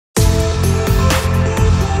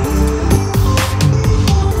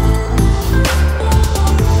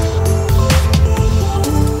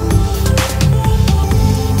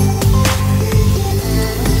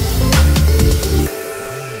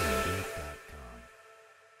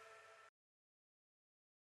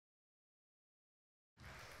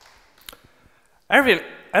Every,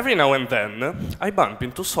 every now and then, I bump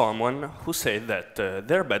into someone who says that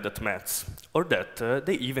they're bad at maths, or that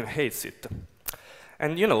they even hate it.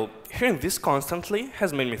 And you know, hearing this constantly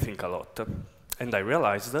has made me think a lot. And I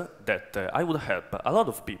realized that I would help a lot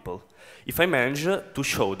of people if I managed to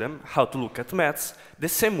show them how to look at maths the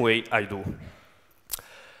same way I do.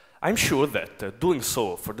 I'm sure that doing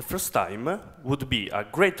so for the first time would be a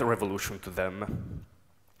great revolution to them.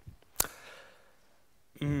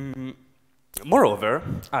 Moreover,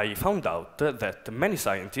 I found out that many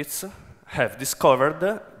scientists have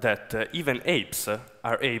discovered that even apes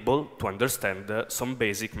are able to understand some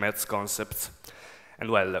basic maths concepts.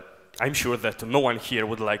 And well, I'm sure that no one here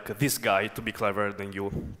would like this guy to be cleverer than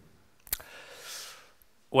you.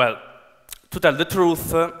 Well, to tell the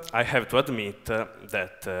truth, I have to admit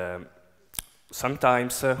that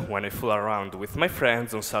sometimes when I fool around with my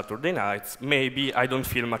friends on Saturday nights, maybe I don't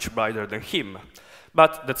feel much brighter than him.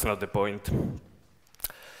 But that's not the point.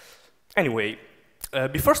 Anyway,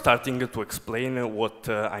 before starting to explain what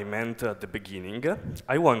I meant at the beginning,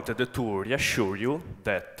 I wanted to reassure you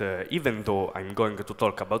that even though I'm going to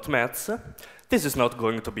talk about maths, this is not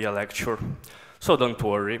going to be a lecture. So don't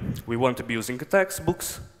worry, we won't be using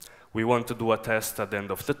textbooks, we won't do a test at the end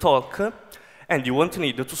of the talk, and you won't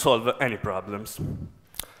need to solve any problems.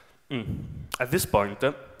 At this point,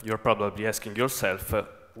 you're probably asking yourself,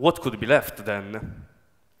 what could be left then?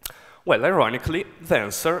 Well, ironically, the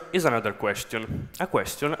answer is another question, a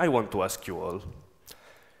question I want to ask you all.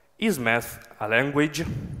 Is math a language?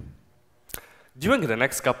 During the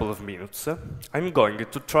next couple of minutes, I'm going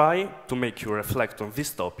to try to make you reflect on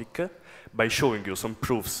this topic by showing you some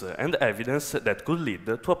proofs and evidence that could lead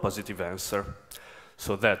to a positive answer,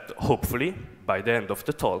 so that, hopefully, by the end of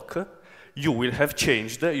the talk, you will have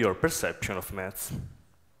changed your perception of maths.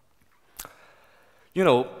 You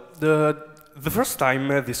know, the first time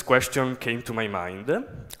this question came to my mind,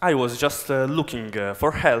 I was just looking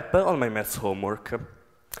for help on my maths homework.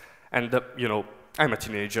 And, you know, I'm a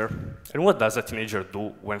teenager. And what does a teenager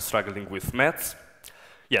do when struggling with maths?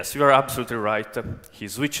 Yes, you are absolutely right. He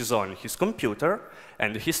switches on his computer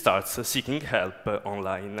and he starts seeking help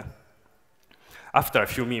online. After a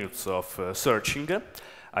few minutes of searching,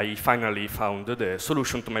 I finally found the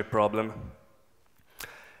solution to my problem.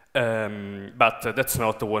 But that's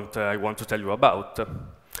not what I want to tell you about.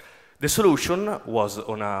 The solution was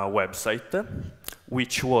on a website,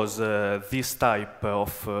 which was this type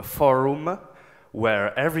of forum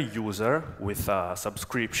where every user with a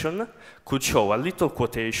subscription could show a little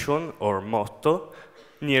quotation or motto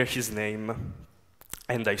near his name.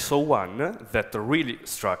 And I saw one that really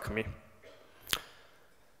struck me.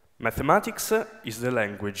 Mathematics is the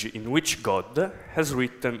language in which God has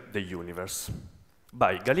written the universe.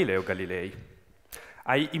 By Galileo Galilei.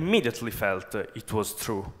 I immediately felt it was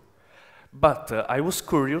true, but I was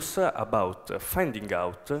curious about finding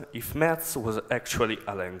out if maths was actually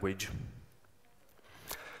a language.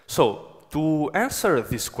 So, to answer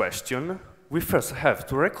this question, we first have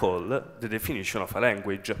to recall the definition of a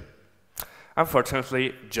language.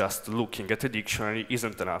 Unfortunately, just looking at a dictionary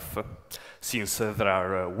isn't enough, since there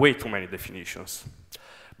are way too many definitions.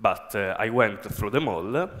 But I went through them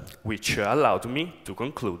all, which allowed me to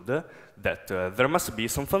conclude that there must be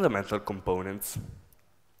some fundamental components: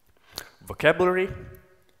 vocabulary,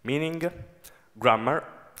 meaning, grammar,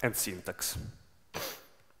 and syntax.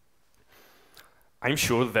 I'm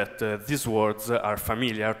sure that these words are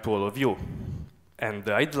familiar to all of you, and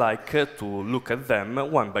I'd like to look at them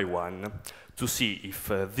one by one to see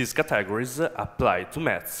if these categories apply to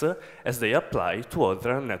maths as they apply to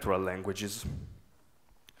other natural languages.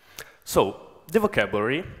 So, the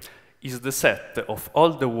vocabulary is the set of all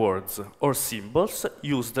the words or symbols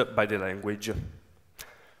used by the language.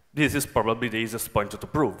 This is probably the easiest point to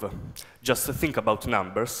prove. Just think about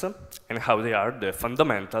numbers and how they are the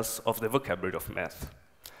fundamentals of the vocabulary of math.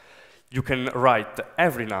 You can write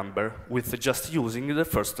every number with just using the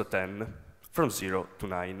first 10, from 0 to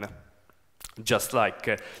 9. Just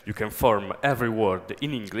like you can form every word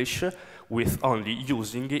in English with only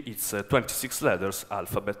using its 26 letters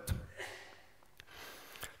alphabet.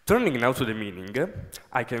 Turning now to the meaning,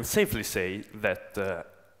 I can safely say that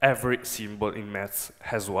every symbol in maths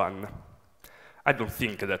has one. I don't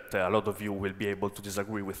think that a lot of you will be able to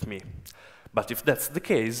disagree with me. But if that's the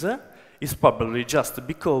case, it's probably just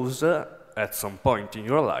because at some point in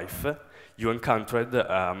your life you encountered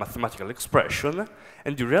a mathematical expression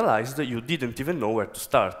and you realized that you didn't even know where to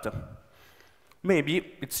start.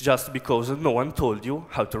 Maybe it's just because no one told you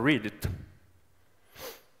how to read it.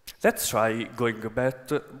 Let's try going back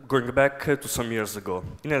to some years ago,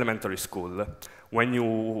 in elementary school, when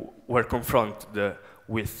you were confronted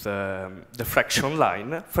with the fraction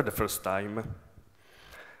line for the first time.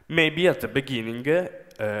 Maybe at the beginning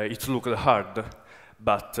it looked hard,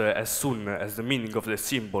 but as soon as the meaning of the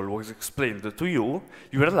symbol was explained to you,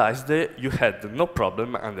 you realized that you had no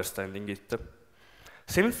problem understanding it.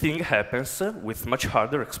 Same thing happens with much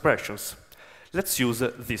harder expressions. Let's use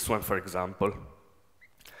this one for example.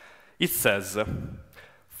 It says,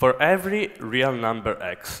 for every real number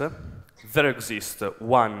x, there exists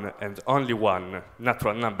one and only one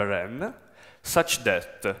natural number n, such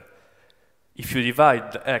that if you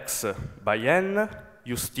divide x by n,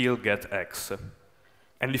 you still get x.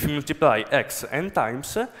 And if you multiply x n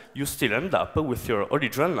times, you still end up with your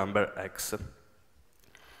original number x.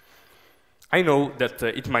 I know that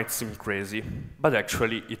it might seem crazy, but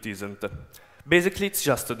actually it isn't. Basically, it's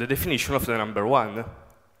just the definition of the number 1.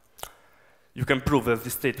 You can prove that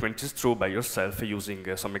this statement is true by yourself using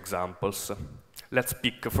some examples. Let's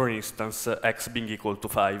pick, for instance, x being equal to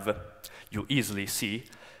 5. You easily see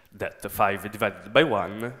that 5 divided by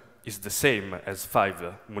 1 is the same as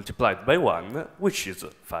 5 multiplied by 1, which is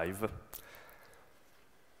 5.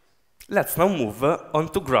 Let's now move on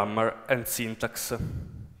to grammar and syntax.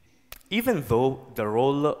 Even though the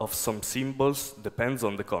role of some symbols depends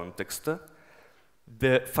on the context,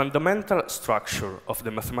 the fundamental structure of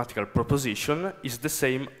the mathematical proposition is the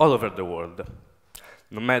same all over the world.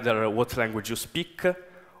 No matter what language you speak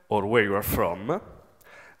or where you are from,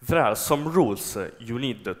 there are some rules you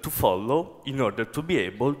need to follow in order to be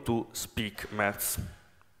able to speak maths.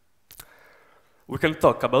 We can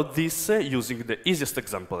talk about this using the easiest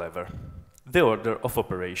example ever, the order of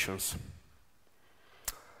operations.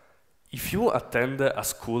 If you attend a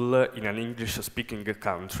school in an English-speaking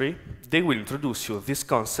country, they will introduce you this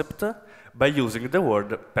concept by using the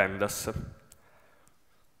word PEMDAS.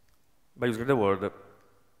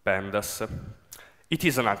 It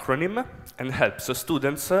is an acronym and helps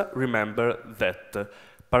students remember that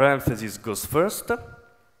parentheses goes first,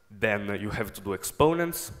 then you have to do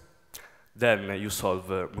exponents, then you solve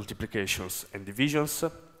multiplications and divisions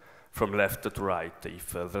from left to right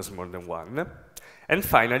if there's more than one, and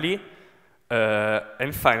finally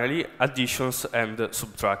additions and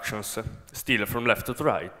subtractions, still from left to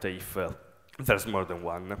right if there's more than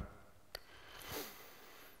one.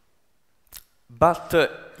 But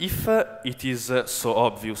if it is so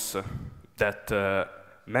obvious that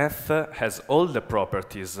math has all the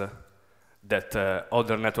properties that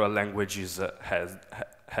other natural languages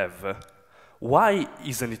have, why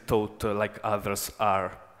isn't it taught like others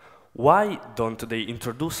are? Why don't they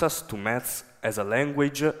introduce us to maths as a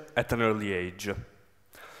language at an early age?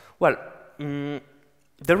 Well,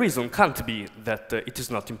 the reason can't be that it is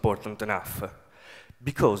not important enough,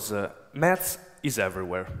 because maths is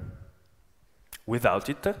everywhere. Without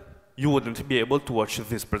it, you wouldn't be able to watch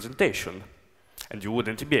this presentation, and you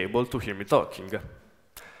wouldn't be able to hear me talking.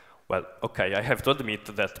 Well, okay, I have to admit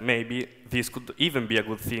that maybe this could even be a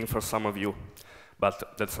good thing for some of you,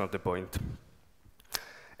 but that's not the point.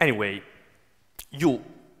 Anyway, you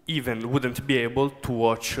even wouldn't be able to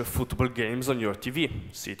watch football games on your TV,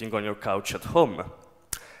 sitting on your couch at home.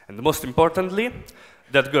 And most importantly,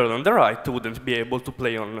 that girl on the right wouldn't be able to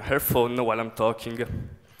play on her phone while I'm talking.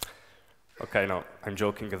 Okay, no, I'm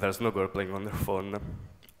joking, there's no girl playing on her phone,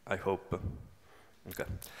 I hope. Okay.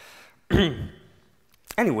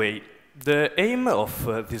 Anyway, the aim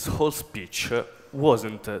of this whole speech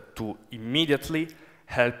wasn't to immediately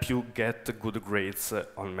help you get good grades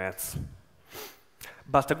on maths.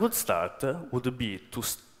 But a good start would be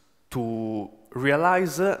to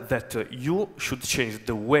realize that you should change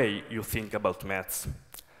the way you think about maths.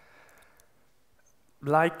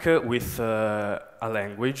 Like with a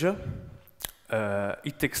language,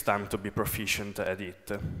 it takes time to be proficient at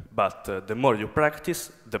it, but the more you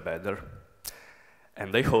practice, the better.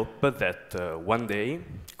 And I hope that one day,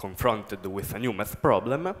 confronted with a new math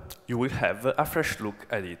problem, you will have a fresh look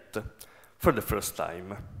at it for the first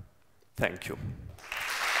time. Thank you.